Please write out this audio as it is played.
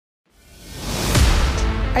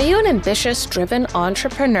Are you an ambitious, driven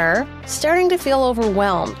entrepreneur starting to feel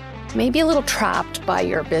overwhelmed, maybe a little trapped by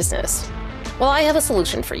your business? Well, I have a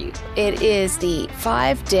solution for you. It is the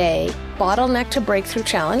 5-day Bottleneck to Breakthrough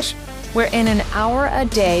Challenge, where in an hour a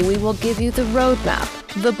day, we will give you the roadmap,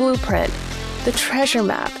 the blueprint, the treasure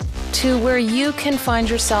map to where you can find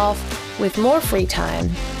yourself with more free time,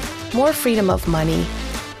 more freedom of money,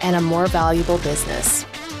 and a more valuable business.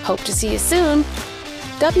 Hope to see you soon.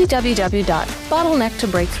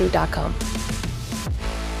 www.bottlenecktobreakthrough.com.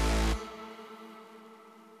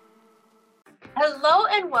 Hello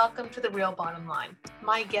and welcome to The Real Bottom Line.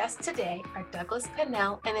 My guests today are Douglas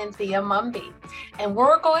Pinnell and Anthea Mumby, and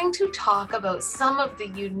we're going to talk about some of the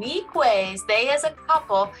unique ways they as a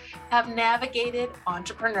couple have navigated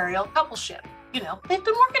entrepreneurial coupleship. You know, they've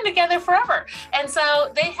been working together forever, and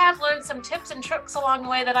so they have learned some tips and tricks along the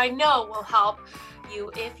way that I know will help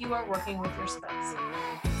you if you are working with your spouse.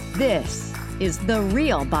 This is The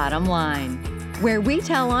Real Bottom Line, where we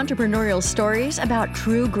tell entrepreneurial stories about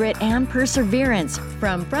true grit and perseverance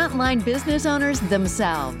from frontline business owners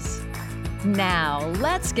themselves. Now,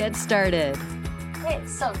 let's get started. Okay,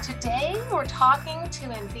 so today we're talking to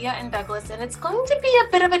Anthea and Douglas, and it's going to be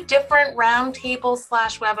a bit of a different roundtable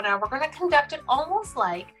 / webinar. We're going to conduct it almost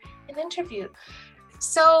like an interview.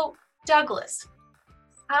 So, Douglas,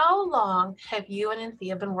 how long have you and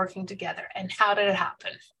Anthea been working together, and how did it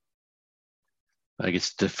happen? I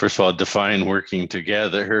guess first of all, define working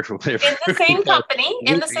together. In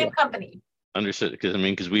the same company. Understood,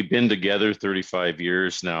 because we've been together 35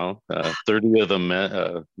 years now. 30 of them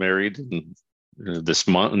married next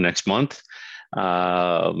month,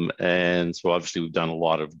 and so obviously we've done a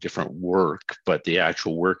lot of different work. But the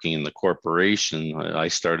actual working in the corporation, I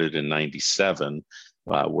started in '97,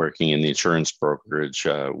 working in the insurance brokerage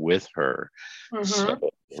with her. Mm-hmm. So,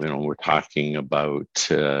 we're talking about,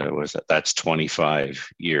 that's 25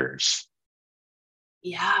 years.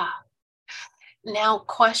 Yeah. Now,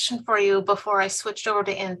 question for you before I switched over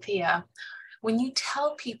to Anthea. When you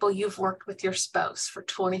tell people you've worked with your spouse for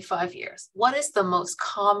 25 years, what is the most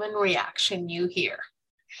common reaction you hear?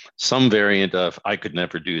 Some variant of, I could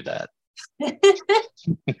never do that.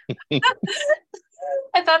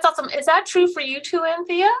 And that's awesome. Is that true for you too,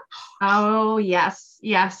 Anthea? Oh, yes.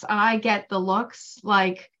 Yes. I get the looks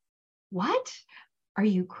like, what? Are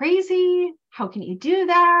you crazy? How can you do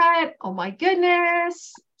that? Oh my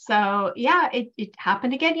goodness. So yeah, it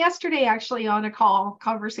happened again yesterday, actually, on a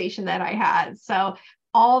conversation that I had. So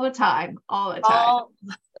all the time.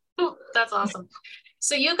 That's awesome.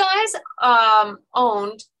 So you guys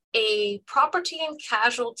owned a property and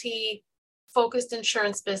casualty focused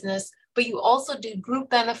insurance business, but you also do group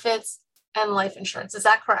benefits and life insurance. Is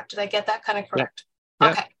that correct? Did I get that kind of correct? Yeah.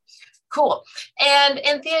 Okay, cool. And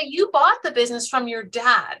Anthea, you bought the business from your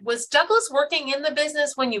dad. Was Douglas working in the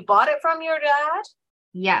business when you bought it from your dad?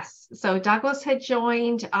 Yes. So Douglas had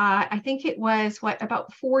joined, I think it was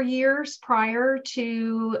about 4 years prior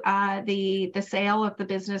to the sale of the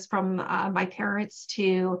business from my parents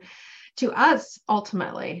to us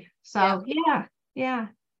ultimately. So yeah.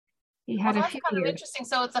 He had a few kind years. Of interesting.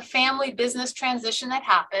 So it's a family business transition that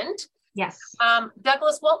happened. Yes.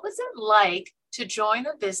 Douglas, what was it like to join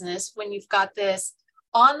a business when you've got this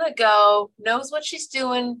on the go, knows what she's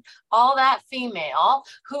doing, all that female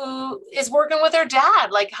who is working with her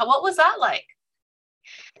dad? Like, what was that like?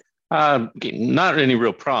 Not any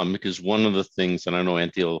real problem, because one of the things, and I know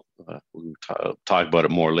Anthea will talk about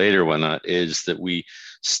it more later when that is, that we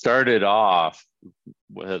started off,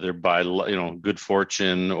 whether by good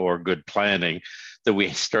fortune or good planning, that we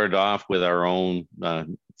started off with our own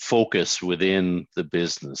focus within the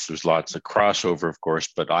business. There's lots of crossover, of course,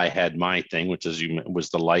 but I had my thing, which was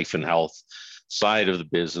the life and health side of the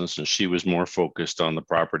business, and she was more focused on the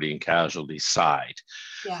property and casualty side,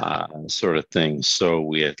 sort of thing. So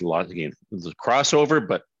we had a lot of the crossover,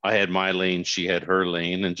 but I had my lane, she had her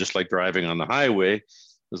lane, and just like driving on the highway,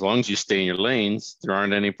 as long as you stay in your lanes, there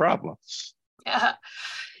aren't any problems. Yeah.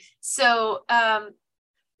 So,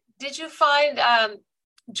 did you find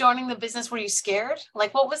joining the business, were you scared?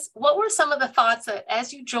 Like, what were some of the thoughts that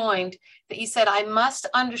as you joined that you said, I must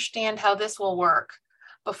understand how this will work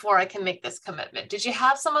before I can make this commitment? Did you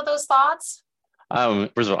have some of those thoughts?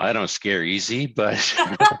 First of all, I don't scare easy, but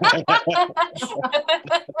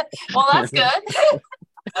well, that's good.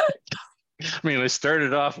 I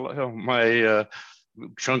started off my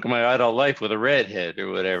chunk of my adult life with a redhead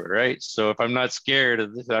or whatever, right? So if I'm not scared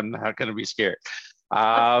of this, I'm not going to be scared.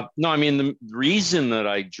 No, the reason that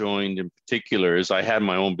I joined in particular is I had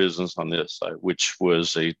my own business on this side, which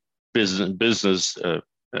was a business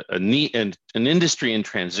an industry in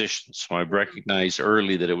transition. So I recognized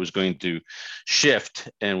early that it was going to shift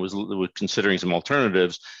and was considering some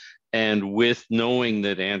alternatives. And with knowing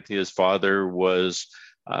that Anthea's father was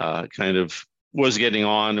was getting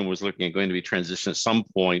on and was looking at going to be transitioned at some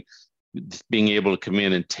point, being able to come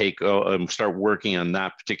in and start working on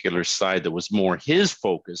that particular side that was more his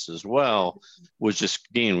focus as well was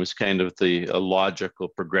kind of a logical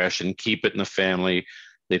progression. Keep it in the family.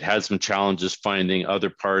 They'd had some challenges finding other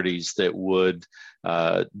parties that would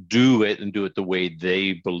do it the way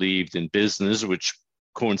they believed in business, which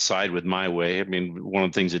coincide with my way. I mean, one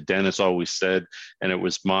of the things that Dennis always said, and it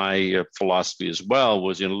was my philosophy as well,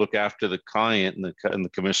 was, look after the client, and the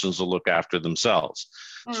commissions will look after themselves.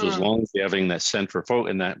 So as long as you're having that center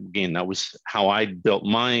focus, and that was how I built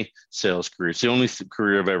my sales career. It's the only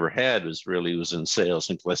career I've ever had was in sales,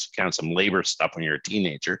 unless you count some labor stuff when you're a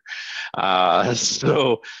teenager.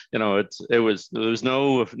 So there was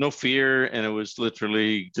no fear, and it was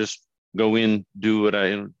literally just go in, do what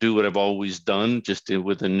I've always done, just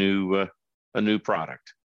with a new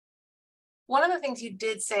product. One of the things you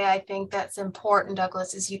did say, I think that's important,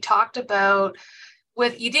 Douglas, is you talked about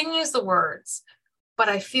you didn't use the words, but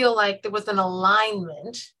I feel like there was an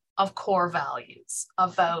alignment of core values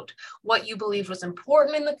about what you believed was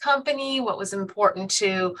important in the company, what was important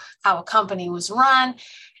to how a company was run.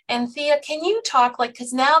 And Thea, can you talk,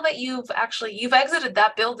 because now that you've exited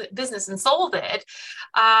that business and sold it,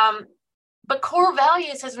 but core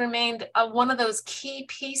values has remained one of those key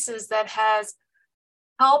pieces that has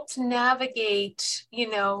helped navigate,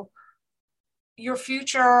 your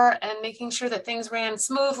future and making sure that things ran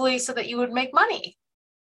smoothly so that you would make money.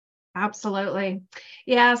 Absolutely.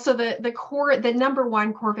 Yeah. So the number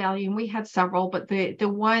one core value, and we had several, but the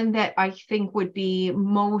one that I think would be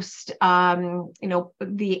most,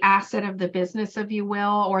 the asset of the business, if you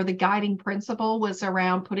will, or the guiding principle was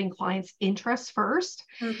around putting clients' interests first.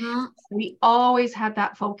 Mm-hmm. We always had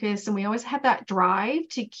that focus, and we always had that drive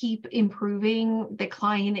to keep improving the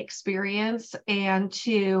client experience and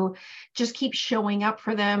to just keep showing up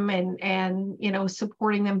for them and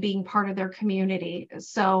supporting them, being part of their community.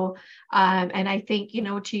 So and I think,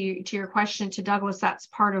 to your question to Douglas, that's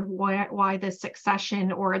part of why the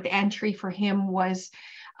succession or the entry for him was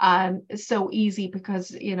so easy, because,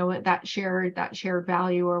 that shared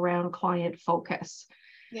value around client focus.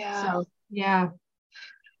 Yeah. So, yeah.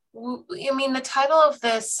 I mean, the title of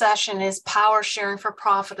this session is Power Sharing for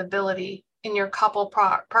Profitability in your couple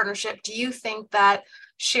partnership. Do you think that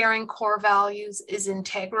sharing core values is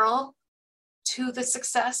integral to the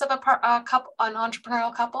success of an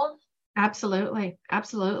entrepreneurial couple? Absolutely.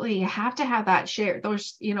 Absolutely. You have to have that share,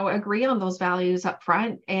 those, agree on those values up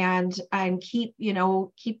front and keep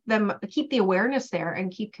the awareness there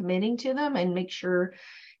and keep committing to them and make sure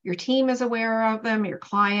your team is aware of them, your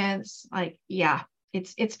clients.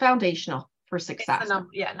 It's foundational for success.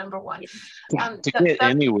 Number one. To get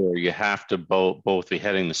anywhere, you have to both be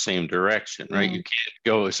heading the same direction, right? You can't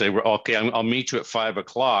go and say, okay, I'll meet you at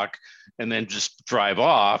 5:00 and then just drive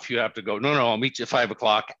off. You have to go, no, I'll meet you at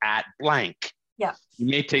 5:00 at blank. Yeah. You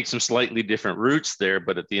may take some slightly different routes there,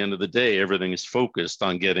 but at the end of the day, everything is focused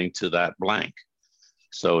on getting to that blank.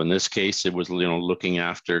 So in this case, it was, looking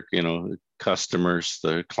after, customers,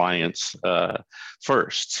 the clients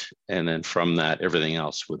first, and then from that, everything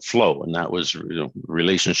else would flow. And that was,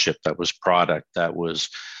 relationship, that was product, that was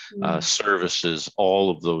services.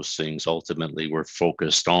 All of those things ultimately were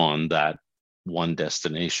focused on that one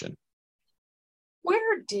destination.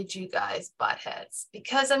 Where did you guys butt heads?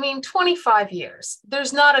 Because 25 years,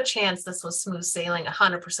 there's not a chance this was smooth sailing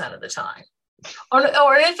 100% of the time. Or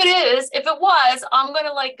if it was, I'm going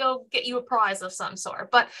to go get you a prize of some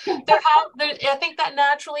sort. But I think that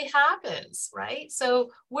naturally happens, right?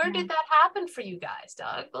 So where did that happen for you guys,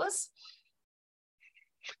 Douglas?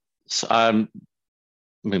 So,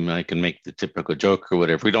 I can make the typical joke or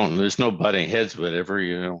whatever. There's no butting heads, whatever,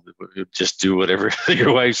 you just do whatever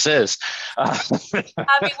your wife says. Happy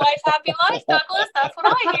wife, happy life, Douglas. That's what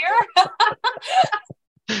I hear.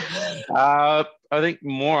 I think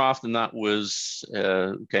more often that was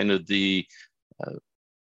kind of the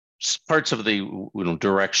parts of the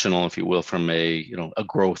directional, if you will, from a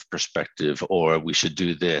growth perspective, or we should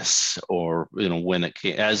do this, or when it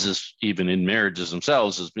came, as is even in marriages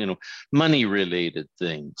themselves, as money related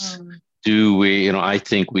things. Do we, I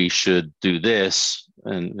think we should do this,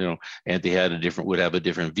 and Anthea would have a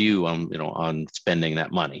different view on spending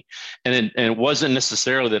that money, and it wasn't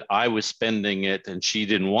necessarily that I was spending it and she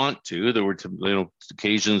didn't want to. There were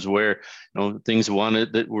occasions where things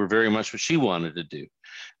that were very much what she wanted to do,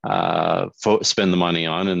 spend the money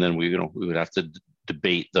on, and then we would have to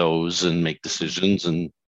debate those and make decisions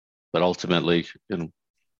and but ultimately,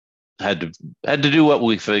 had to do what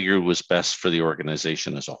we figured was best for the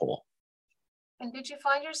organization as a whole. And did you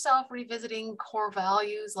find yourself revisiting core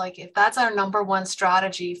values? Like if that's our number one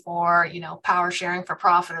strategy for, power sharing for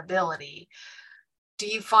profitability, do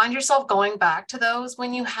you find yourself going back to those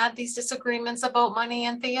when you had these disagreements about money,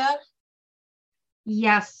 Anthea?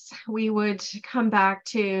 Yes, we would come back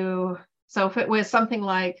to, so if it was something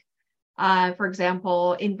like, for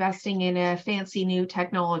example, investing in a fancy new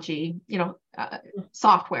technology,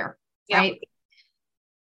 software, right?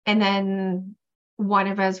 And then one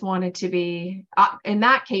of us wanted to be, in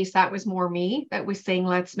that case, that was more me that was saying,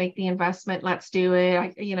 let's make the investment, let's do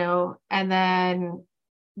it, and then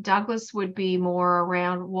Douglas would be more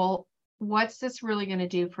around, well, what's this really going to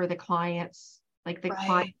do for the clients? Like the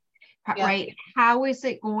client, right? How is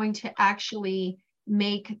it going to actually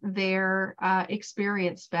make their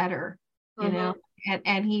experience better?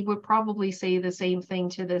 And he would probably say the same thing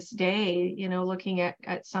to this day, looking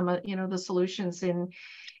at some of, the solutions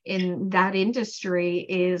in that industry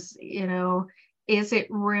is it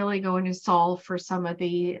really going to solve for some of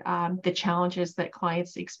the challenges that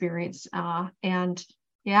clients experience?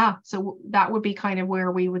 So that would be kind of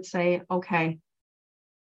where we would say, okay,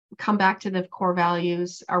 come back to the core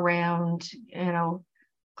values around,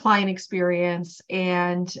 client experience.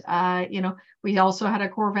 And, we also had a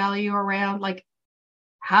core value around like,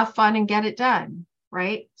 have fun and get it done.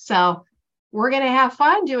 Right. So we're going to have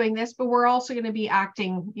fun doing this, but we're also going to be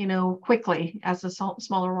acting, quickly as a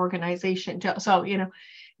smaller organization. So,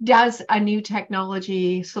 does a new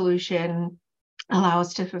technology solution allow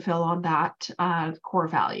us to fulfill on that core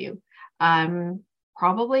value?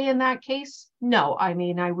 Probably in that case, no. I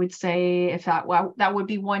mean, I would say if that would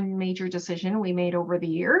be one major decision we made over the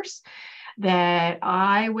years that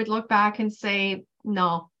I would look back and say,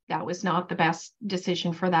 no, that was not the best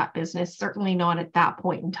decision for that business. Certainly not at that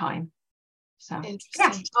point in time. So interesting.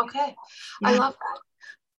 Yeah. Okay. Yeah. I love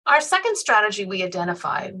that. Our second strategy we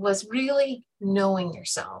identified was really knowing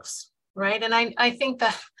yourselves, right? And I think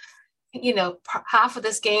that half of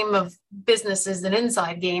this game of business is an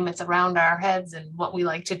inside game. It's around our heads and what we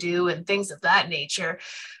like to do and things of that nature.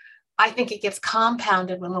 I think it gets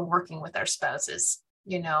compounded when we're working with our spouses,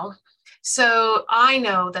 So I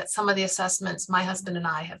know that some of the assessments my husband and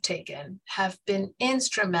I have taken have been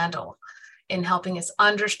instrumental in helping us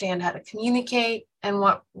understand how to communicate and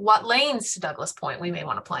what lanes, to Douglas' point, we may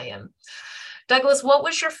want to play in. Douglas, what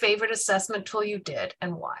was your favorite assessment tool you did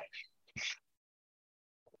and why?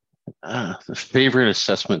 The favorite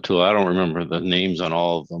assessment tool, I don't remember the names on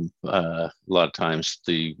all of them. A lot of times,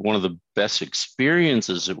 one of the best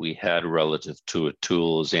experiences that we had relative to a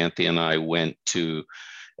tool is Anthea and I went to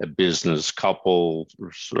a business couple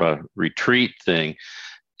retreat thing,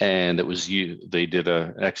 and they did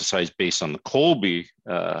an exercise based on the Kolbe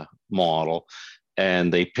model.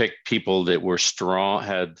 And they picked people that were strong,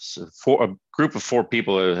 a group of 4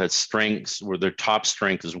 people that had strengths where their top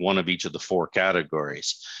strength is one of each of the 4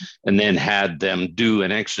 categories, and then had them do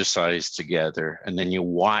an exercise together. And then you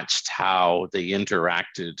watched how they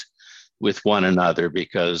interacted with one another,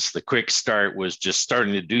 because the quick start was just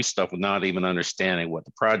starting to do stuff with not even understanding what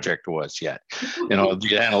the project was yet.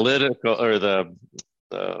 The analytical or the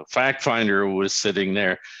fact finder was sitting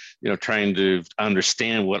there, trying to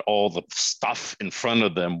understand what all the stuff in front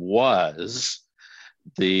of them was.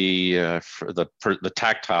 The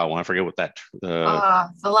tactile one, I forget what that.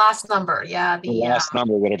 The last number, yeah. The last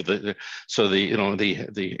number, whatever. So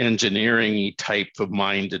the engineering type of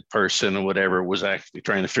minded person or whatever was actually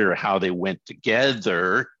trying to figure out how they went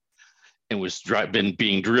together, and was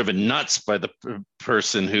being driven nuts by the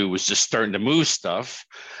person who was just starting to move stuff,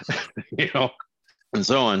 and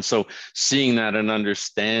so on. So seeing that and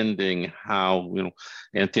understanding how,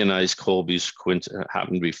 Anthea and I's Kolbe's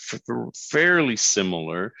happen to be fairly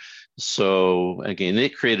similar. So again,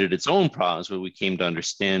 it created its own problems, but we came to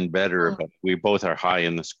understand better. But we both are high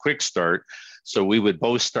in this quick start. So we would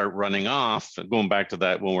both start running off, going back to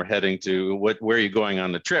that when we're heading to where are you going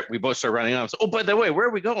on the trip? We both start running off. So, oh, by the way, where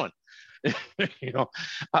are we going? And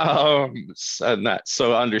that,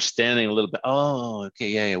 so understanding a little bit,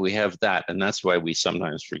 yeah, we have that. And that's why we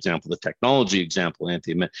sometimes, for example, the technology example,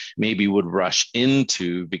 Anthea maybe would rush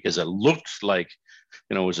into, because it looked like,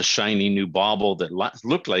 it was a shiny new bauble that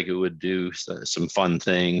looked like it would do some fun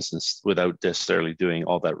things, and without necessarily doing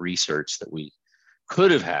all that research that we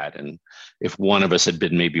could have had. And if one of us had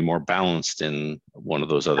been maybe more balanced in one of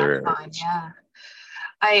those other areas. Yeah.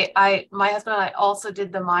 My husband and I also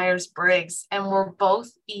did the Myers-Briggs, and we're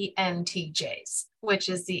both ENTJs, which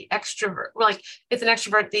is the extrovert. Like, it's an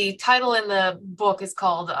extrovert. The title in the book is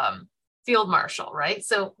called Field Marshal, right?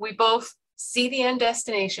 So we both see the end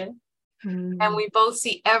destination, Mm. and we both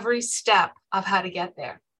see every step of how to get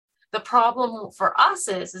there. The problem for us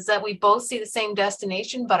is that we both see the same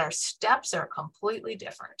destination, but our steps are completely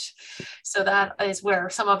different. So that is where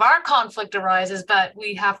some of our conflict arises, but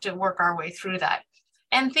we have to work our way through that.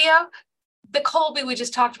 And Thea, the Kolbe we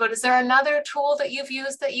just talked about, is there another tool that you've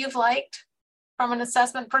used that you've liked from an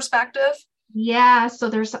assessment perspective? Yeah, so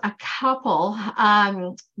there's a couple.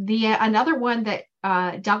 Another one that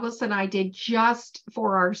Douglas and I did just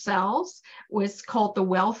for ourselves was called the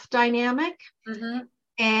wealth dynamic. Mm-hmm.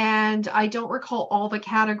 And I don't recall all the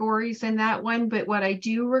categories in that one, but what I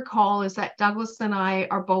do recall is that Douglas and I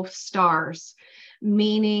are both stars,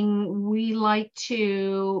 meaning we like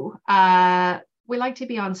to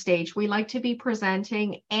be on stage. We like to be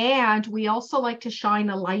presenting, and we also like to shine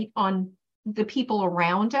a light on the people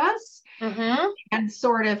around us. Mm-hmm. And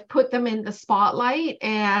sort of put them in the spotlight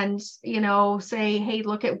and, say, hey,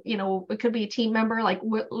 look at, it could be a team member, like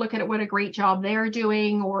look at what a great job they're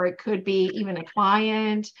doing, or it could be even a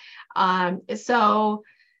client. So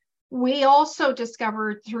we also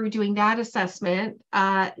discovered through doing that assessment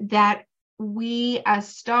that we as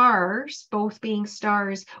stars, both being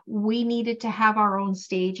stars, we needed to have our own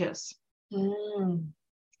stages. Mm.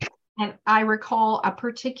 And I recall a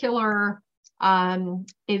particular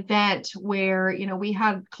event where, we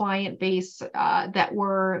had client base that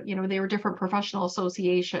were, they were different professional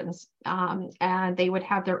associations, and they would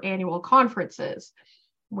have their annual conferences.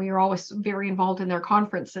 We were always very involved in their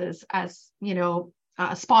conferences as,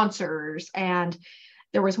 sponsors. And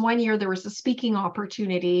there was one year, there was a speaking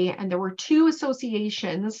opportunity, and there were two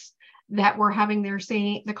associations that were having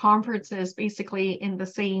the conferences basically in the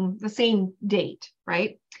same date,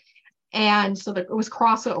 right? And so it was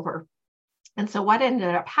crossover. And so what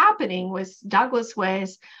ended up happening was Douglas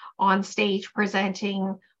was on stage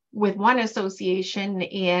presenting with one association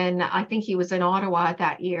I think he was in Ottawa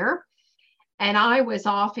that year. And I was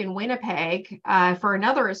off in Winnipeg for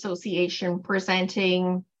another association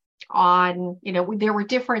presenting on, there were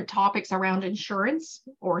different topics around insurance,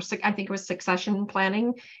 or I think it was succession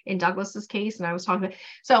planning in Douglas's case. And I was talking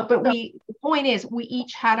about, the point is we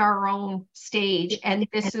each had our own stage, and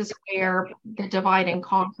this is where the divide and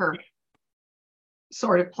conquer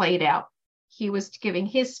sort of played out. He was giving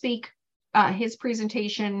his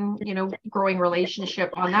presentation, growing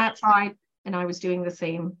relationship on that side, and I was doing the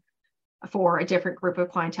same for a different group of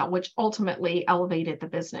clientele, which ultimately elevated the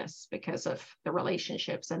business because of the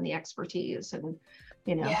relationships and the expertise and,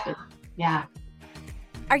 yeah.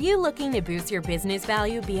 Are you looking to boost your business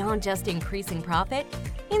value beyond just increasing profit?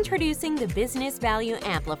 Introducing the Business Value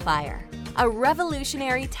Amplifier, a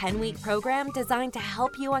revolutionary 10-week program designed to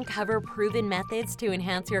help you uncover proven methods to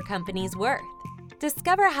enhance your company's worth.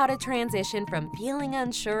 Discover how to transition from feeling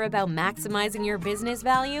unsure about maximizing your business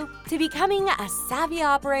value to becoming a savvy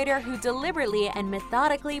operator who deliberately and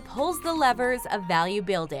methodically pulls the levers of value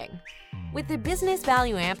building. With the Business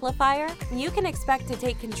Value Amplifier, you can expect to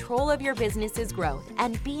take control of your business's growth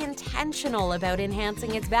and be intentional about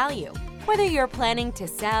enhancing its value. Whether you're planning to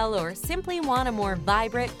sell or simply want a more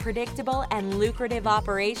vibrant, predictable, and lucrative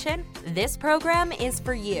operation, this program is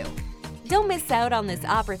for you. Don't miss out on this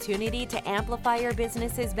opportunity to amplify your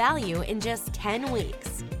business's value in just 10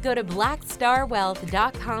 weeks. Go to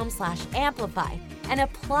blackstarwealth.com/amplify and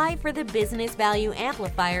apply for the Business Value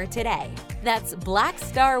Amplifier today. That's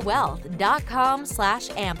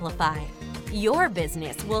blackstarwealth.com/amplify. Your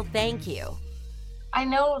business will thank you. I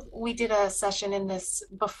know we did a session in this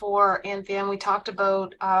before, Anthea, and we talked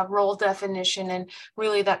about role definition, and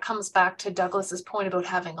really that comes back to Douglas's point about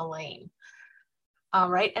having a lane.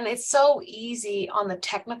 Right. And it's so easy on the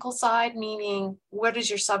technical side, meaning what is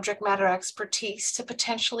your subject matter expertise to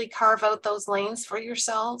potentially carve out those lanes for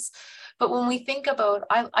yourselves. But when we think about,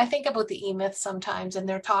 I think about the E-Myth sometimes, and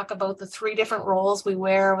they talk about the 3 different roles we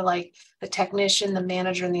wear, like the technician, the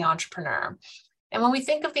manager, and the entrepreneur. And when we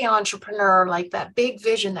think of the entrepreneur, like that big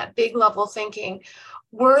vision, that big level thinking,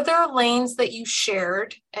 were there lanes that you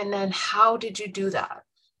shared? And then how did you do that?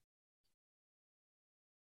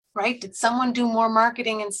 Right? Did someone do more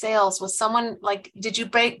marketing and sales? Was someone like, did you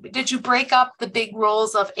break up the big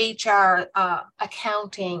roles of HR,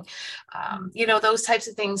 accounting, those types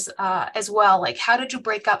of things as well? Like, how did you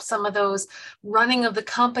break up some of those running of the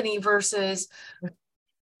company versus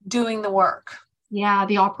doing the work? Yeah,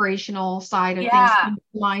 the operational side of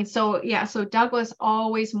things. So Douglas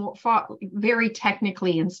always very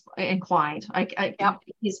technically inclined.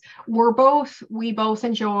 We both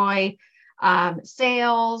enjoy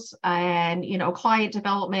sales and client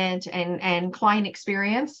development and client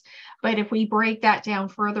experience. But if we break that down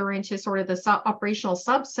further into sort of the operational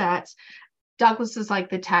subsets, Douglas is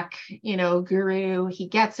like the tech, guru. He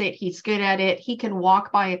gets it. He's good at it. He can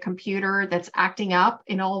walk by a computer that's acting up,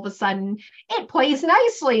 and all of a sudden it plays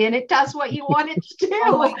nicely and it does what you want it to do.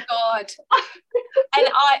 Oh my God. And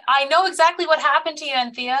I know exactly what happened to you,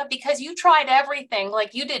 Anthea, because you tried everything.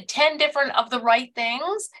 Like, you did 10 different of the right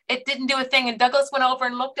things. It didn't do a thing. And Douglas went over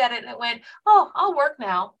and looked at it and it went, oh, I'll work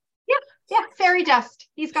now. Yeah, fairy dust.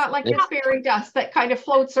 He's got like this fairy dust that kind of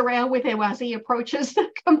floats around with him as he approaches the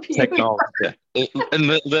computer. Technology. And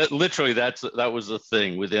literally, that was the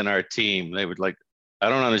thing within our team. They would like, I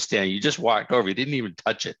don't understand. You just walked over. You didn't even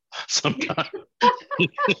touch it. Sometimes.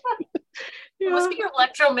 It must be your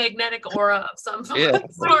electromagnetic aura of some sort. I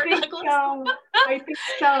think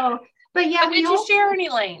so. But yeah, did you share any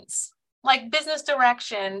lanes? Like business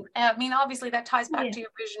direction? I mean, obviously that ties back to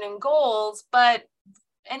your vision and goals, but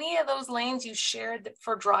any of those lanes you shared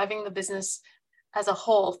for driving the business as a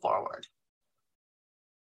whole forward?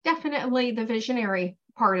 Definitely the visionary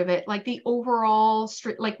part of it, like the overall,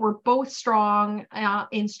 like we're both strong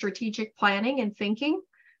in strategic planning and thinking.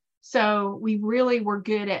 So we really were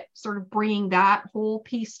good at sort of bringing that whole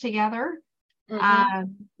piece together.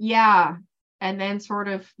 And then sort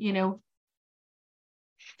of,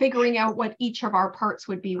 figuring out what each of our parts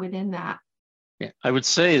would be within that. Yeah, I would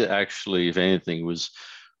say that actually, if anything, was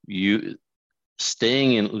you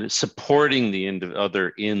staying in, supporting the other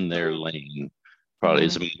in their lane, probably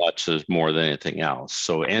as much as more than anything else.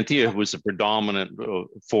 So Anthea was a predominant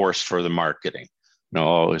force for the marketing.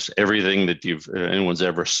 Everything that anyone's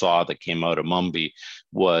ever saw that came out of Mumby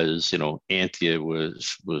was, Anthea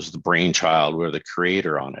was the brainchild, or the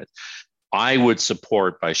creator on it. I would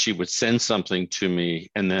support she would send something to me,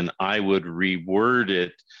 and then I would reword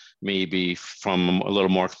it maybe from a little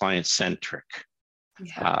more client-centric,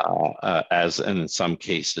 as in some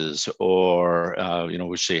cases, or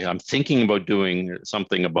we say, I'm thinking about doing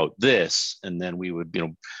something about this, and then we would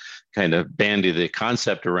kind of bandy the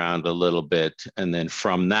concept around a little bit, and then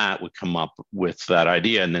from that would come up with that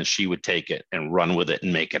idea, and then she would take it and run with it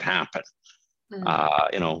and make it happen.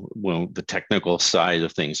 The technical side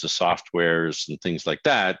of things, the softwares and things like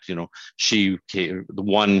that, the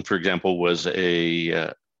one, for example, was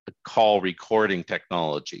a call recording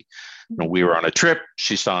technology. We were on a trip.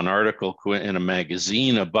 She saw an article in a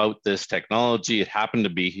magazine about this technology. It happened to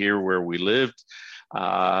be here where we lived.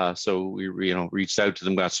 So we, reached out to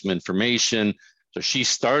them, got some information. So she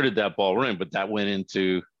started that ball rolling, but that went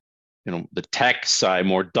into, the tech side,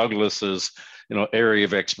 more Douglas's, area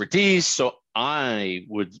of expertise. So I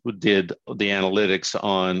did the analytics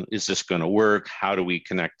on, is this going to work? How do we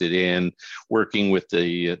connect it in? Working with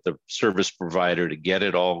the service provider to get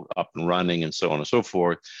it all up and running, and so on and so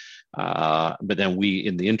forth. But then we,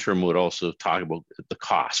 in the interim, would also talk about the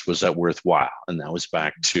cost. Was that worthwhile? And that was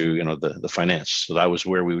back to, the finance. So that was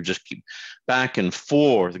where we would just keep back and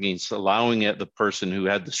forth against allowing the person who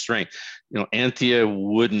had the strength. Anthea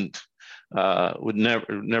would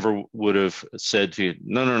never would have said to you,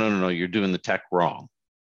 no, you're doing the tech wrong.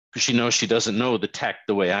 Because she knows she doesn't know the tech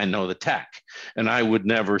the way I know the tech. And I would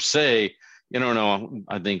never say, no,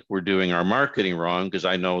 I think we're doing our marketing wrong, because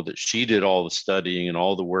I know that she did all the studying and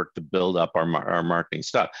all the work to build up our marketing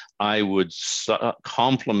stuff. I would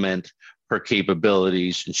complement her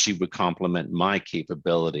capabilities, and she would complement my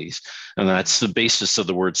capabilities. And that's the basis of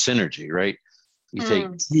the word synergy, right? You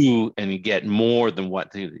take two and you get more than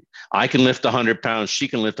what I can lift 100 pounds. She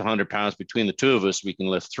can lift 100 pounds. Between the two of us, we can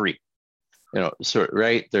lift 3. So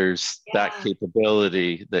right, there's that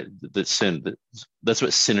capability that's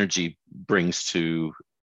what synergy brings to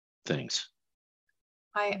things.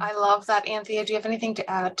 I love that, Anthea. Do you have anything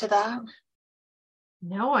to add to that?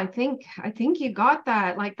 No, I think you got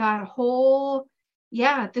that. Like that whole.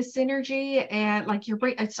 Yeah, the synergy, and like your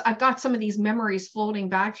brain, I've got some of these memories floating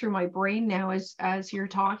back through my brain now as you're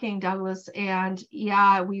talking, Douglas. And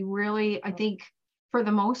yeah, we really, I think for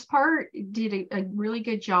the most part, did a really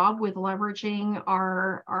good job with leveraging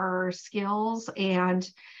our skills and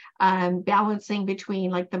balancing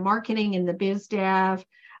between like the marketing and the biz dev.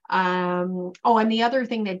 And the other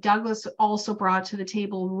thing that Douglas also brought to the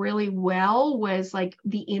table really well was like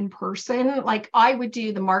the in-person. Like I would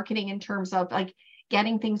do the marketing in terms of like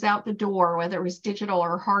getting things out the door, whether it was digital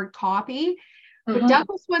or hard copy. But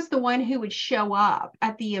Douglas was the one who would show up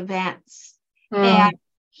at the events. And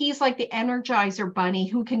he's like the energizer bunny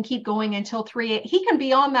who can keep going until 3. He can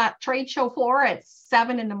be on that trade show floor at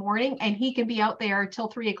 7 a.m. and he can be out there till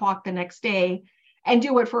 3 o'clock the next day and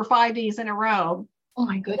do it for 5 days in a row. Oh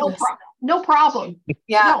my goodness. No problem.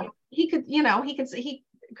 Yeah. No, he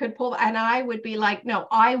could pull, and I would be like, no,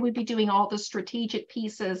 I would be doing all the strategic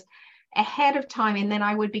pieces ahead of time. And then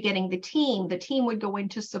I would be getting the team. The team would go in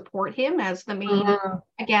to support him as the main,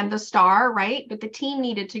 again, the star, right? But the team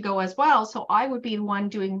needed to go as well. So I would be the one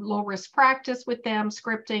doing low risk practice with them,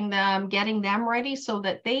 scripting them, getting them ready so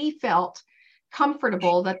that they felt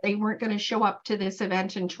comfortable that they weren't going to show up to this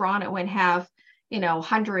event in Toronto and have,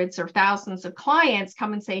 hundreds or thousands of clients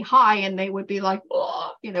come and say hi, and they would be like,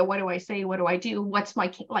 oh, what do I say? What do I do? What's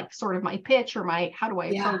my, like, sort of my pitch, or how do I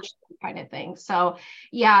approach kind of thing? So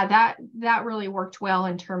yeah, that really worked well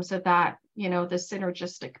in terms of that, the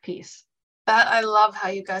synergistic piece. That I love how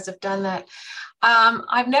you guys have done that.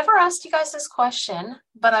 I've never asked you guys this question,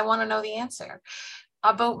 but I want to know the answer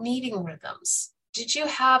about meeting rhythms. Did you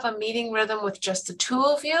have a meeting rhythm with just the two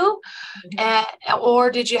of you?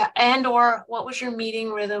 Or what was your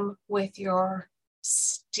meeting rhythm with your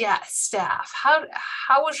staff?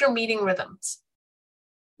 How was your meeting rhythms?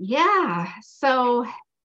 Yeah. So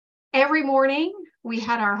every morning we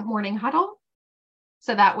had our morning huddle.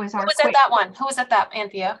 So that was our. Who was at that one? Who was at that,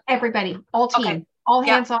 Anthea? Everybody, all team. Okay. All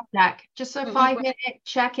hands on deck, just a 5-minute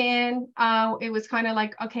check-in. It was kind of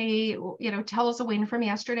like, okay, tell us a win from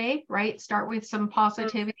yesterday, right? Start with some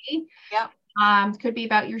positivity. Could be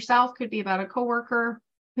about yourself, could be about a coworker,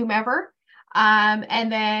 whomever.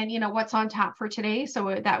 And then, what's on tap for today.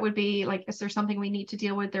 So that would be like, is there something we need to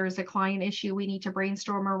deal with? There is a client issue we need to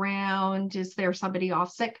brainstorm around. Is there somebody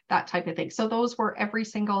off sick? That type of thing. So those were every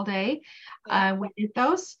single day. We did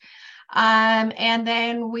those. And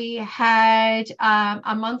then we had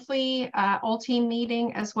a monthly all team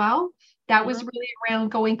meeting as well. That was really around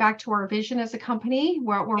going back to our vision as a company.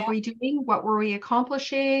 What were we doing? What were we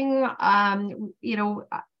accomplishing?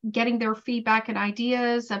 Getting their feedback and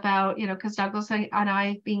ideas about, because Douglas and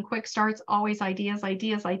I, being quick starts, always ideas.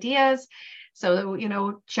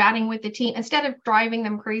 So, chatting with the team, instead of driving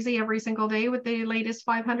them crazy every single day with the latest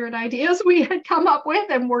 500 ideas we had come up with,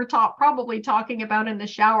 and we're probably talking about in the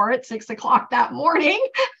shower at 6 o'clock that morning.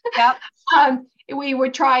 We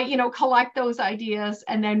would try, collect those ideas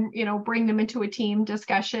and then, bring them into a team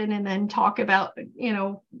discussion and then talk about,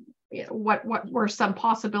 what were some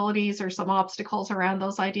possibilities or some obstacles around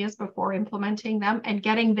those ideas before implementing them, and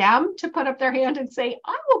getting them to put up their hand and say,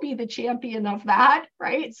 I will be the champion of that,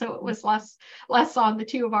 right? So it was less on the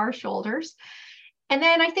two of our shoulders. And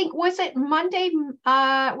then I think, was Monday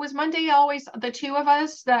always the two of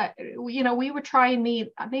us that, we would try and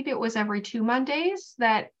meet, maybe it was every 2 Mondays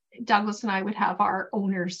that Douglas and I would have our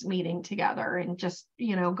owners meeting together and just,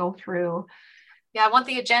 go through. Yeah, I want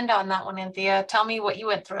the agenda on that one, Anthea. Tell me what you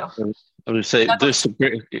went through. I would say this,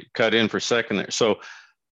 cut in for a second there. So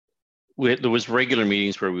there was regular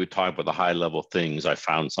meetings where we would talk about the high level things. I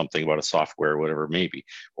found something about a software, whatever it may be,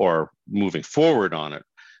 or moving forward on it.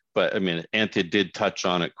 But I mean, Anthea did touch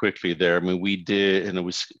on it quickly there. I mean, we did, and it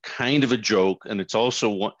was kind of a joke. And it's also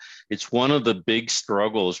one of the big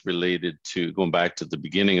struggles related to, going back to the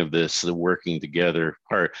beginning of this, the working together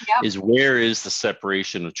part, is where is the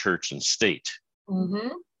separation of church and state?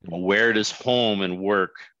 Where does home and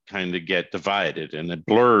work kind of get divided? And it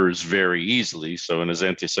blurs very easily. So, and as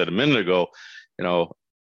Anthea said a minute ago,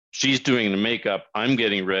 she's doing the makeup, I'm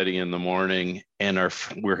getting ready in the morning, and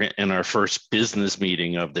we're in our first business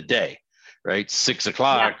meeting of the day, right? 6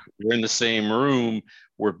 o'clock, we're in the same room,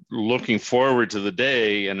 we're looking forward to the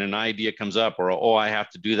day, and an idea comes up, or, oh, I have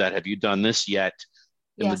to do that. Have you done this yet?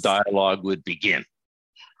 And the dialogue would begin.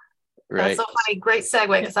 Right. That's so funny. Great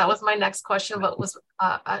segue, because that was my next question. But was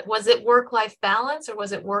it work-life balance, or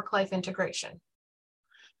was it work-life integration?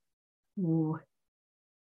 Ooh.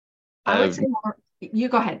 I would say more. You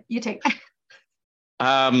go ahead. You take.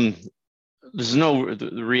 There's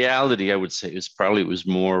the reality, I would say, it was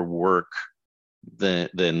more work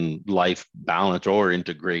than life balance or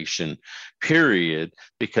integration, period,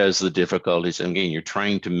 because the difficulties, and again, you're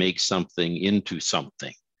trying to make something into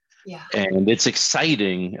something. Yeah. And it's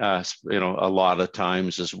exciting, a lot of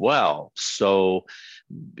times as well. So,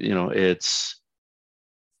 there's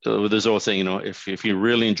always saying, if you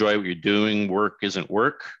really enjoy what you're doing, work isn't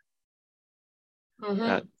work.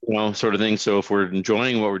 Sort of thing. So if we're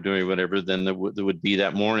enjoying what we're doing, whatever, then there would be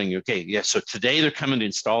that morning. Okay, yeah. So today they're coming to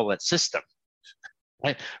install that system.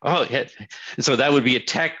 Right? Oh, yeah. And so that would be a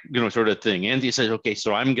tech, sort of thing. Andy says, okay,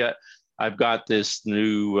 so I've got this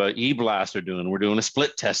new e-blast we're doing a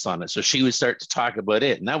split test on it. So she would start to talk about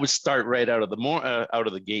it, and that would start right out of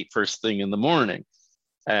the gate first thing in the morning,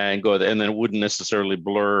 and go. And then it wouldn't necessarily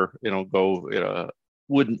blur, it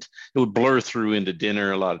would blur through into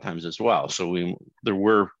dinner a lot of times as well. So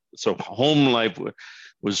home life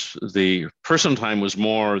was the personal time was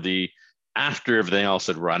more the after everything else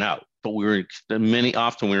had run out. But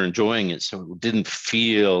often we were enjoying it, so it didn't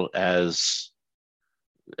feel as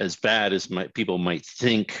as bad as people might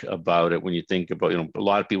think about it. When you think about, a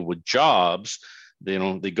lot of people with jobs, they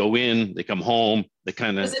go in, they come home, they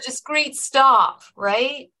kind of. It was a discrete stop,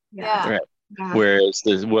 right? Yeah. Right. Yeah. Whereas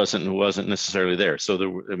this wasn't necessarily there. So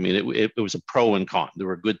it was a pro and con. There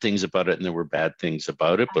were good things about it and there were bad things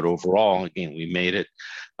about it. But overall, again, we made it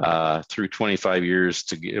through 25 years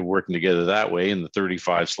working together that way, and the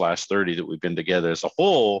 35/30 that we've been together as a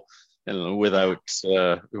whole. And without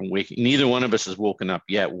waking, neither one of us has woken up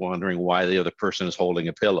yet wondering why the other person is holding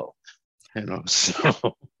a pillow.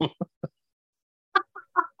 So.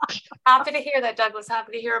 Happy to hear that, Douglas.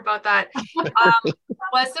 Happy to hear about that.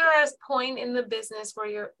 Was there a point in the business where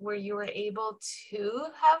you were able to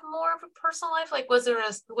have more of a personal life? Like, was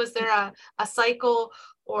there a cycle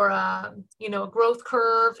or a growth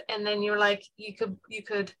curve, and then you're like you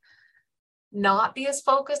could not be as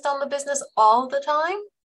focused on the business all the time?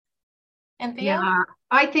 Anthea? Yeah,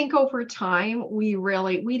 I think over time we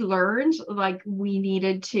learned like we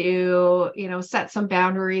needed to, set some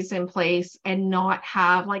boundaries in place and not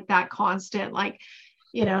have like that constant, like,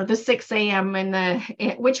 the 6 a.m.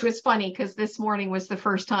 which was funny because this morning was the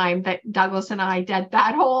first time that Douglas and I did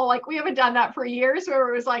that whole, like, we haven't done that for years, where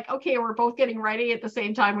it was like, okay, we're both getting ready at the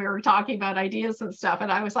same time we were talking about ideas and stuff.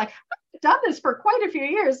 And I was like, I've done this for quite a few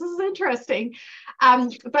years. This is interesting.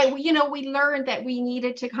 But we learned that we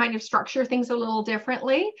needed to kind of structure things a little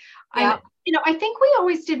differently. Yeah. I think we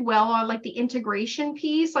always did well on like the integration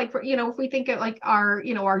piece. Like, if we think of like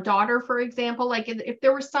our daughter, for example, like if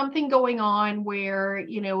there was something going on where,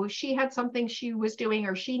 she had something she was doing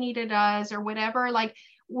or she needed us or whatever, like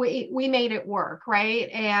we made it work. Right.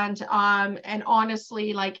 And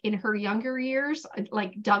honestly, like in her younger years,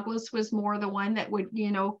 like Douglas was more the one that would,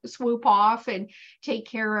 swoop off and take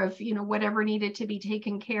care of, whatever needed to be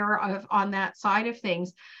taken care of on that side of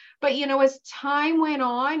things. But, as time went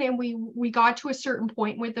on and we got to a certain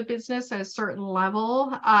point with the business at a certain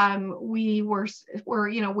level, we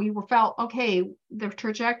felt, okay, the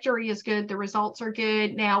trajectory is good. The results are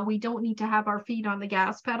good. Now we don't need to have our feet on the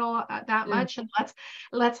gas pedal that much. And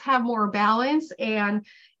let's have more balance. And,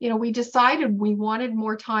 we decided we wanted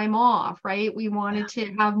more time off, right? We wanted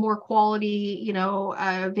to have more quality,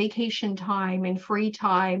 vacation time and free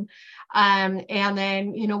time. And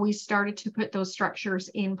then, we started to put those structures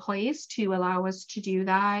in place to allow us to do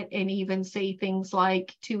that, and even say things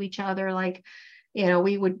like to each other, like,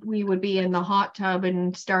 we would be in the hot tub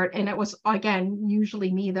and it was, again,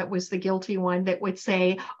 usually me that was the guilty one that would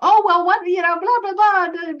say, oh, well, what, blah, blah,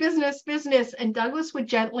 blah, business. And Douglas would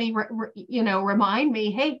gently, remind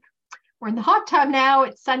me, hey, we're in the hot tub now.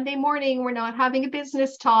 It's Sunday morning. We're not having a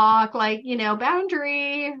business talk, like,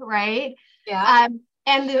 boundary, right? Yeah.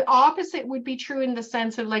 And the opposite would be true in the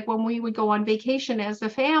sense of like when we would go on vacation as a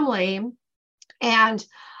family, and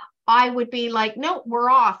I would be like, no, we're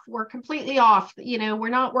off. We're completely off. We're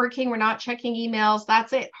not working. We're not checking emails.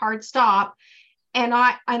 That's it. Hard stop. And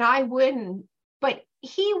I wouldn't, but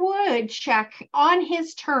he would check on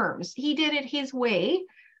his terms. He did it his way,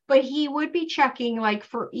 but he would be checking like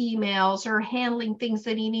for emails or handling things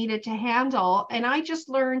that he needed to handle. And I just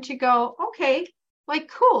learned to go, okay, like,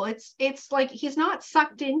 cool. It's like he's not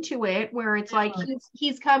sucked into it where it's like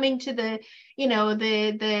he's coming to the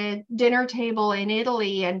the dinner table in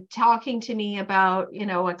Italy and talking to me about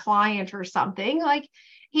a client or something. Like,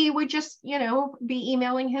 he would just be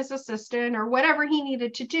emailing his assistant or whatever he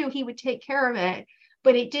needed to do. He would take care of it,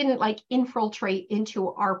 but it didn't like infiltrate into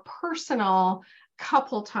our personal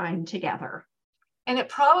couple time together. And it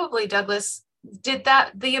probably, Douglas, did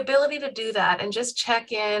that, the ability to do that and just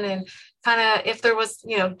check in and kind of, if there was,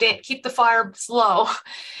 keep the fire slow,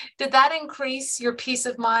 did that increase your peace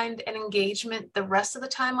of mind and engagement the rest of the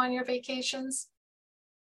time on your vacations?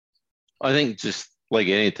 I think just like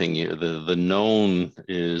anything, the known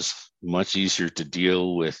is much easier to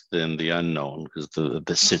deal with than the unknown, because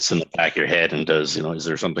the sits in the back of your head and does, is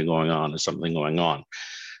there something going on? Is something going on?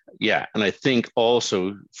 Yeah. And I think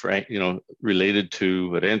also, Frank, related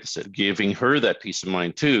to what Anthea said, giving her that peace of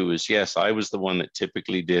mind too is, yes, I was the one that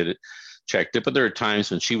typically did it, checked it, but there are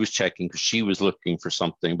times when she was checking because she was looking for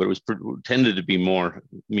something, but it was tended to be more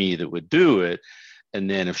me that would do it. And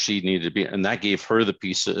then if she needed to be, and that gave her the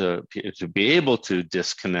peace to be able to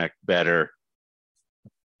disconnect better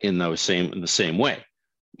in the same way.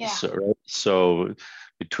 Yeah. So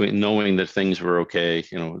between knowing that things were okay,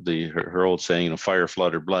 her old saying, fire,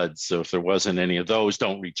 flood, or blood. So if there wasn't any of those,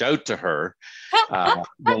 don't reach out to her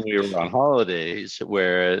when we were on holidays.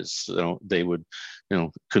 Whereas they would,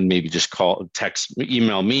 could maybe just call, text,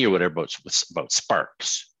 email me or whatever about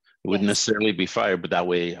sparks. It wouldn't necessarily be fire, but that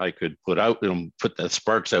way I could put the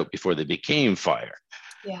sparks out before they became fire.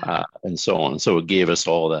 and so on. So it gave us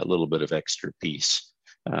all that little bit of extra piece,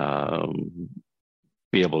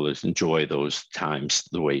 be able to enjoy those times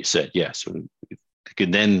the way you said. Yes, we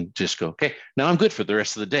can then just go, okay, now I'm good for the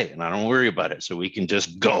rest of the day and I don't worry about it. So we can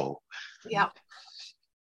just go. Yeah.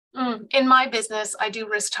 In my business, I do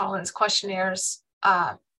risk tolerance questionnaires,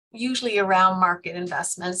 usually around market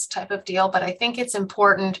investments type of deal. But I think it's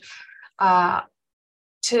important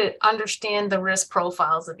to understand the risk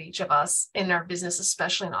profiles of each of us in our business,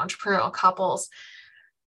 especially in entrepreneurial couples.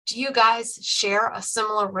 Do you guys share a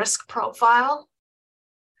similar risk profile?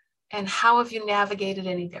 And how have you navigated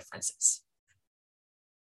any differences?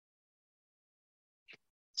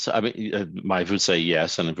 So, I mean, I would say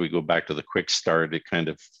yes. And if we go back to the quick start, it kind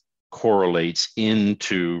of correlates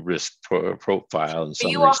into risk profile. Are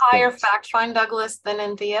you a higher fact find, Douglas, than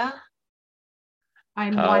Anthea?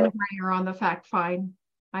 I'm one higher on the fact find.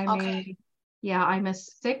 I'm a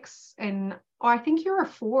 6, and I think you're a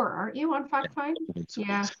 4, aren't you, on fact find?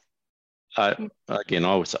 Yeah. Again,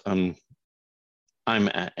 always I'm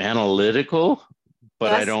analytical,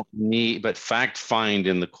 but I don't need. But fact find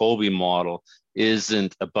in the Kolbe model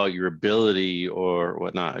isn't about your ability or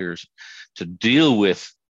whatnot, to deal with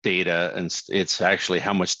data, and it's actually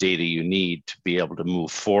how much data you need to be able to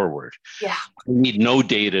move forward. Yeah. You need no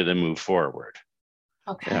data to move forward.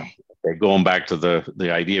 Okay. Yeah. Going back to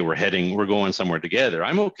the idea we're going somewhere together.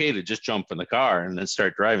 I'm okay to just jump in the car and then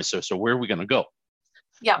start driving. So where are we going to go?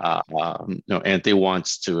 Yeah. Anthea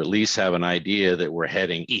wants to at least have an idea that we're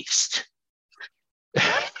heading east.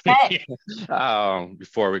 Okay.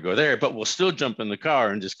 Before we go there, but we'll still jump in the car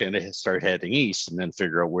and just kind of start heading east and then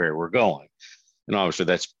figure out where we're going. And obviously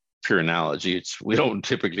that's pure analogy. We don't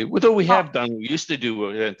typically, although we used to do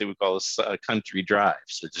what they would call a country drive.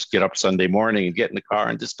 So just get up Sunday morning and get in the car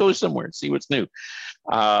and just go somewhere and see what's new.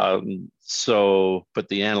 But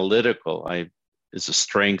the analytical, is a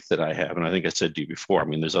strength that I have. And I think I said to you before, I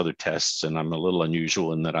mean, there's other tests and I'm a little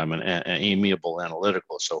unusual in that I'm an amiable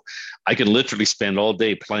analytical. So I can literally spend all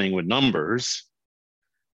day playing with numbers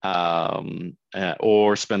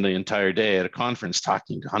or spend the entire day at a conference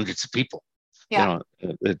talking to hundreds of people. Yeah.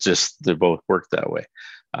 They both work that way.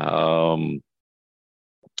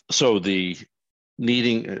 So the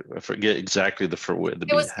needing, I forget exactly it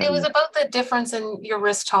was about the difference in your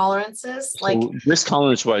risk tolerances. Like, so risk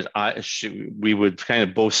tolerance wise, we would kind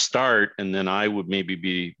of both start, and then I would maybe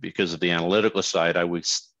be, because of the analytical side, I would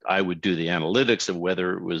do the analytics of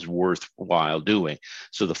whether it was worthwhile doing.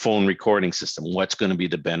 So the phone recording system, what's going to be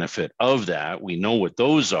the benefit of that? We know what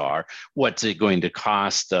those are. What's it going to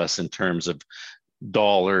cost us in terms of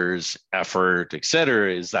dollars, effort, et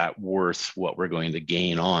cetera? Is that worth what we're going to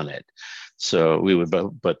gain on it? So we would,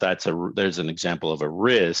 but there's an example of a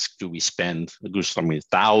risk. Do we spend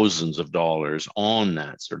thousands of dollars on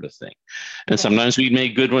that sort of thing? And sometimes we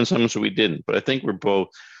made good ones, sometimes we didn't. But I think we're both,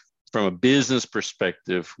 from a business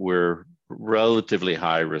perspective, we're relatively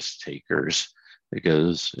high risk takers,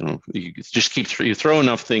 because you just you throw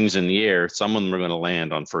enough things in the air, some of them are going to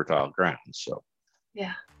land on fertile ground. So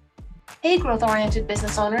yeah. Hey, growth-oriented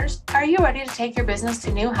business owners, are you ready to take your business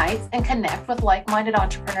to new heights and connect with like-minded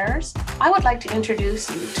entrepreneurs? I would like to introduce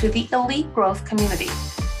you to the Elite Growth Community,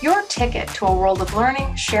 your ticket to a world of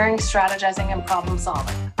learning, sharing, strategizing, and problem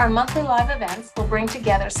solving. Our monthly live events will bring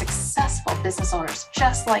together successful business owners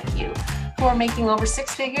just like you, who are making over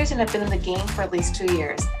 6 figures and have been in the game for at least 2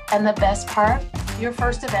 years. And the best part, your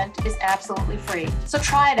first event is absolutely free. So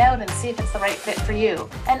try it out and see if it's the right fit for you.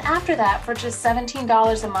 And after that, for just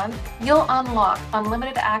 $17 a month, you'll unlock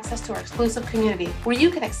unlimited access to our exclusive community, where you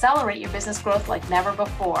can accelerate your business growth like never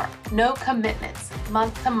before. No commitments,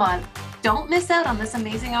 month to month. Don't miss out on this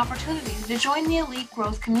amazing opportunity to join the Elite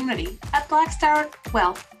Growth Community at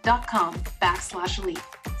blackstarwealth.com/elite.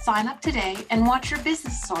 Sign up today and watch your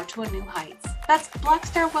business soar to a new heights. That's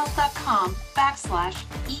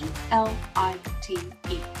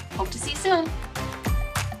blackstarwealth.com/ELITE. Hope to see you soon.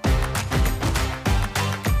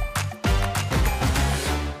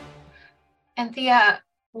 Anthea,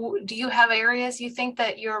 do you have areas you think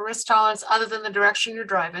that your risk tolerance, other than the direction you're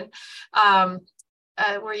driving, where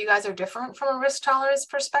you guys are different from a risk tolerance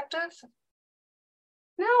perspective?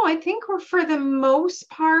 No, I think for the most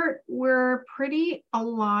part, we're pretty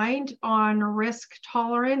aligned on risk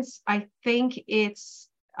tolerance. I think it's,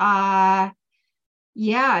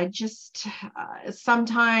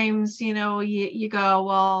 sometimes, you go,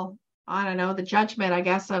 well, I don't know, the judgment, I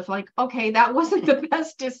guess, of like, okay, that wasn't the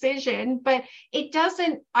best decision, but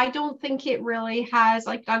I don't think it really has,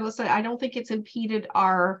 like Douglas said, I don't think it's impeded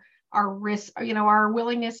our risk, our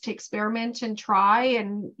willingness to experiment and try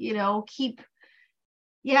and, keep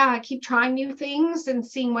yeah, keep trying new things and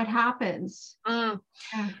seeing what happens. I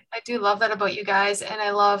do love that about you guys. And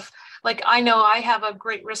I love, like, I know I have a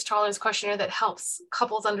great risk tolerance questionnaire that helps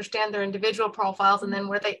couples understand their individual profiles and then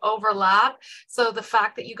where they overlap. So the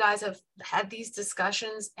fact that you guys have had these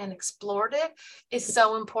discussions and explored it is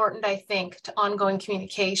so important, I think, to ongoing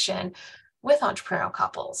communication with entrepreneurial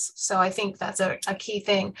couples. So I think that's a key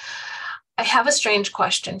thing. I have a strange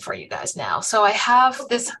question for you guys now. So I have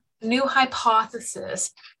this new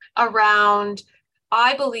hypothesis around,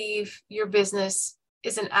 I believe your business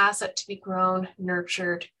is an asset to be grown,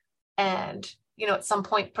 nurtured, and, you know, at some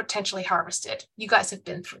point potentially harvested. You guys have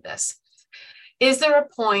been through this. Is there a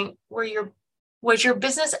point where was your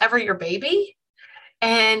business ever your baby?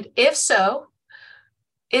 And if so,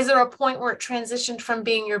 is there a point where it transitioned from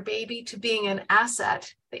being your baby to being an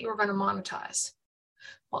asset that you were going to monetize?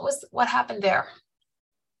 What happened there,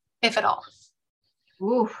 if at all?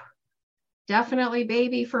 Ooh, definitely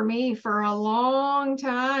baby for me for a long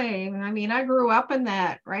time. I mean, I grew up in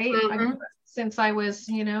that, right? Since I was,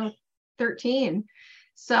 13.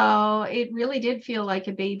 So it really did feel like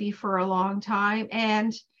a baby for a long time.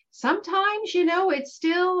 And sometimes, it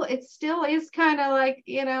still is kind of like,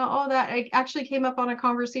 that it actually came up on a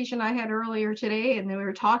conversation I had earlier today. And we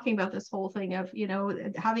were talking about this whole thing of,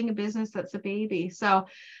 having a business that's a baby. So,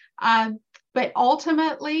 but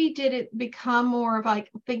ultimately, did it become more of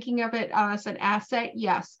like thinking of it as an asset?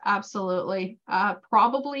 Yes, absolutely.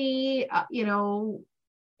 Probably,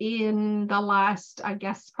 in the last, I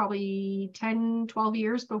guess, probably 10, 12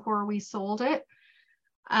 years before we sold it.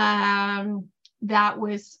 That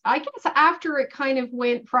was, I guess, after it kind of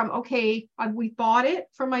went from, okay, we bought it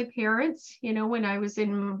from my parents, when I was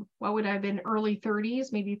in, what would I have been, early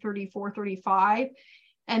 30s, maybe 34, 35.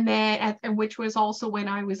 And then, which was also when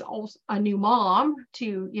I was also a new mom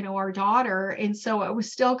to, our daughter. And so it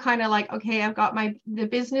was still kind of like, okay, I've got the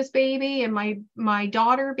business baby and my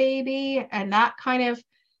daughter baby. And that kind of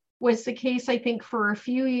was the case, I think, for a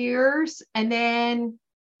few years. And then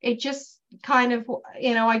it just kind of,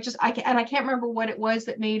 I can't remember what it was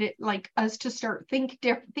that made it like us to start think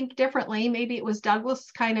differently. Maybe it was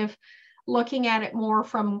Douglas kind of looking at it more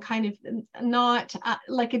from kind of not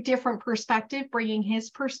like a different perspective, bringing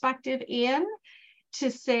his perspective in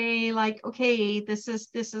to say like, okay, this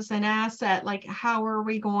is an asset. Like, how are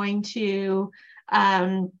we going to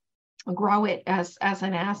grow it as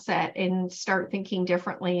an asset and start thinking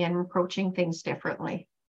differently and approaching things differently?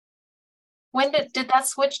 When did that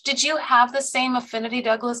switch? Did you have the same affinity,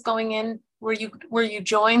 Douglas, going in where you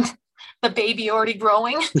joined the baby already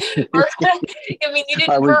growing? Or, I mean, you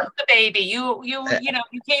didn't birth the baby. You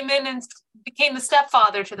came in and became the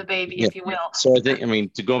stepfather to the baby, if you will. So I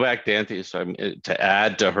think, to go back to Anthea, to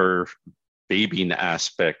add to her babying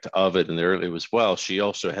aspect of it in the early as well, she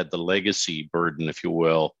also had the legacy burden, if you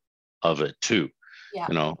will, of it too. Yeah.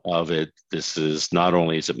 Of it. This is not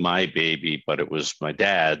only is it my baby, but it was my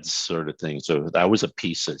dad's sort of thing. So that was a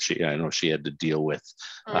piece that she had to deal with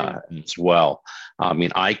as well.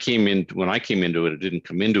 When I came into it, it didn't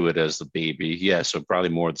come into it as the baby. Yeah. So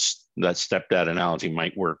probably more that stepdad analogy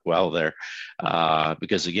might work well there,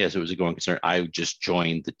 because yes, it was a going concern. I just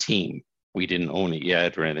joined the team. We didn't own it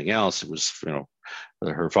yet or anything else. It was,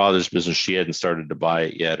 her father's business. She hadn't started to buy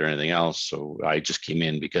it yet or anything else. So I just came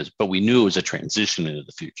in but we knew it was a transition into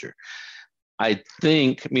the future. I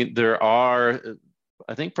think for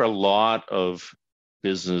a lot of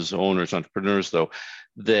business owners, entrepreneurs, though,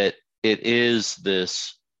 that it is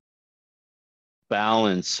this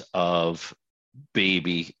balance of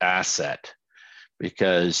baby asset,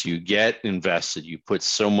 because you get invested, you put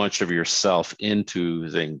so much of yourself into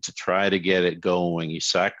things to try to get it going. You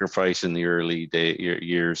sacrifice in the early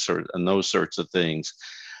years, and those sorts of things.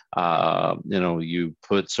 You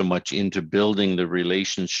put so much into building the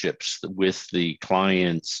relationships with the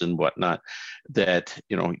clients and whatnot that,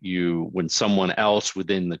 when someone else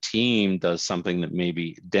within the team does something that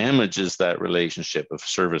maybe damages that relationship, of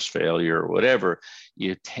service failure or whatever,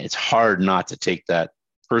 it's hard not to take that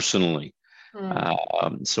personally.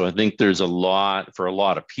 So I think there's for a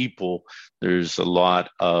lot of people, there's a lot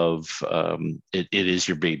of, it is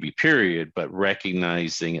your baby period, but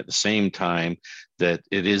recognizing at the same time that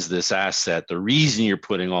it is this asset. The reason you're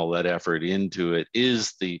putting all that effort into it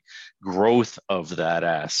is the growth of that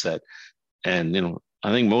asset. And, I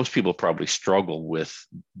think most people probably struggle with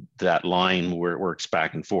that line where it works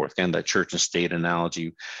back and forth, and that church and state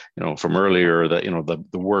analogy, from earlier, that,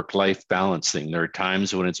 the work-life balance thing. There are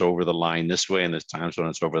times when it's over the line this way, and there's times when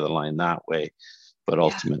it's over the line that way. But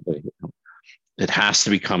ultimately, it has to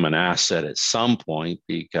become an asset at some point,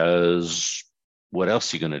 because what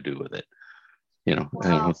else are you going to do with it? Well,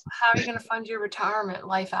 how are you going to fund your retirement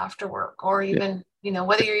life after work, or even,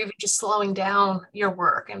 whether you're even just slowing down your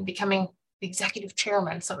work and becoming the executive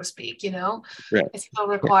chairman, so to speak, Right. It still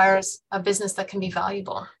requires a business that can be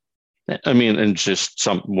valuable. I mean, and just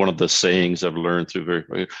one of the sayings I've learned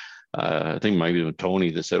through I think maybe even Tony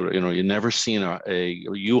that said, you never seen a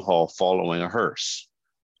U-Haul following a hearse.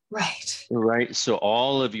 Right. Right. So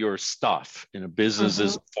all of your stuff in a business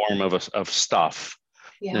is a form of stuff,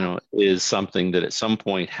 is something that at some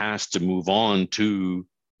point has to move on to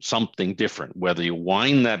something different, whether you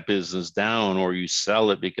wind that business down or you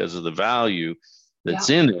sell it because of the value that's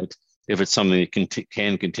in it. If it's something that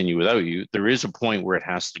can continue without you, there is a point where it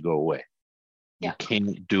has to go away. You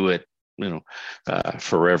can't do it,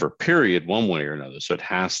 forever, period, one way or another. So it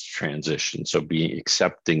has to transition. So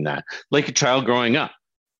accepting that, like a child growing up.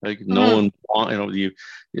 Like no one,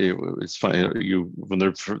 it's funny. When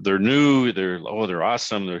they're new, they're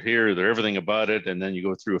awesome. They're here. They're everything about it. And then you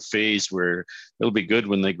go through a phase where it'll be good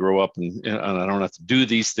when they grow up and I don't have to do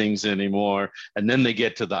these things anymore. And then they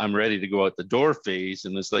get to the I'm ready to go out the door phase,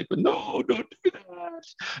 and it's like, but no, don't do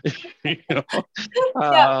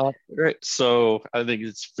that. Right. So I think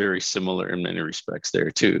it's very similar in many respects there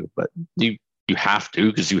too. But you have to,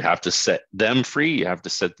 because you have to set them free. You have to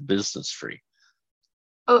set the business free.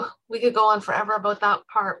 Oh, we could go on forever about that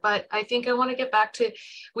part, but I think I want to get back to,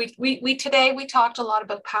 today we talked a lot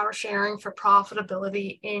about power sharing for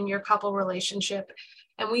profitability in your couple relationship,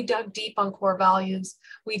 and we dug deep on core values.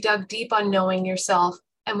 We dug deep on knowing yourself,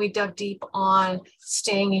 and we dug deep on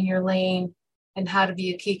staying in your lane and how to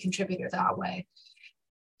be a key contributor that way.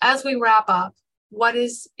 As we wrap up,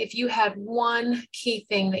 if you had one key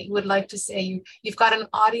thing that you would like to say, you've got an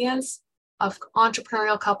audience of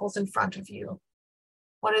entrepreneurial couples in front of you.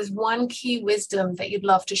 What is one key wisdom that you'd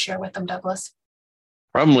love to share with them, Douglas?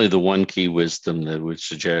 Probably the one key wisdom that would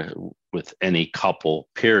suggest with any couple,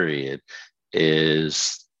 period,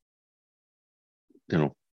 is,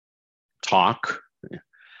 talk,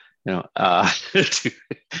 or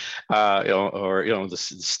the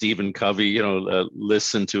Stephen Covey,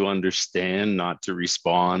 listen to understand, not to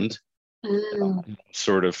respond.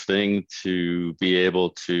 Sort of thing, to be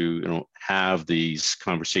able to have these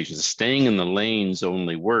conversations. Staying in the lanes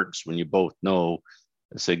only works when you both know,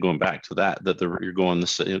 say, going back to that you're going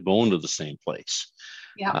to the same place,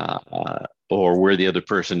 or where the other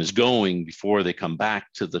person is going before they come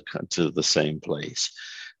back to the same place.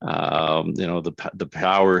 The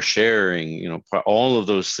power sharing, all of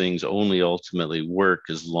those things only ultimately work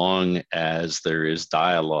as long as there is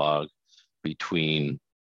dialogue between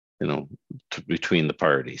the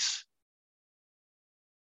parties.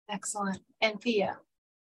 Excellent. Anthea?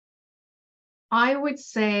 I would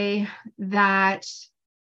say that,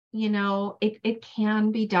 it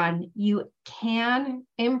can be done. You can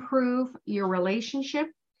improve your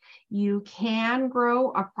relationship. You can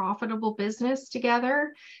grow a profitable business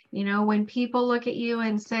together. When people look at you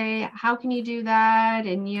and say, how can you do that?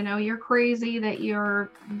 And, you're crazy that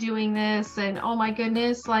you're doing this. And, oh my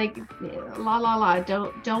goodness, like,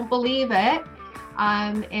 don't believe it.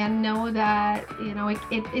 And know that,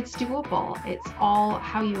 it's doable. It's all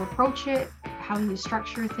how you approach it, how you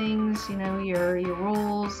structure things, your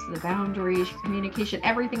roles, the boundaries, your communication,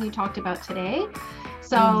 everything you talked about today.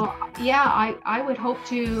 So I would hope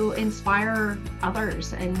to inspire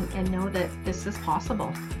others and know that this is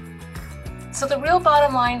possible. So the real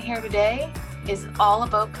bottom line here today is all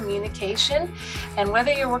about communication. And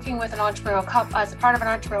whether you're working with an entrepreneurial couple, as a part of an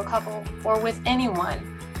entrepreneurial couple, or with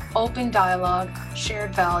anyone, open dialogue,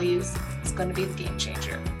 shared values is going to be the game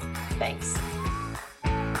changer. Thanks.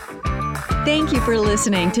 Thank you for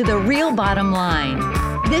listening to The Real Bottom Line.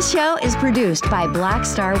 This show is produced by Black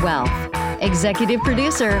Star Wealth. Executive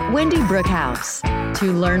producer, Wendy Brookhouse.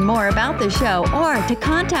 To learn more about the show or to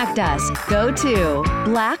contact us, go to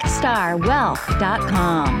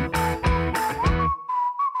blackstarwealth.com.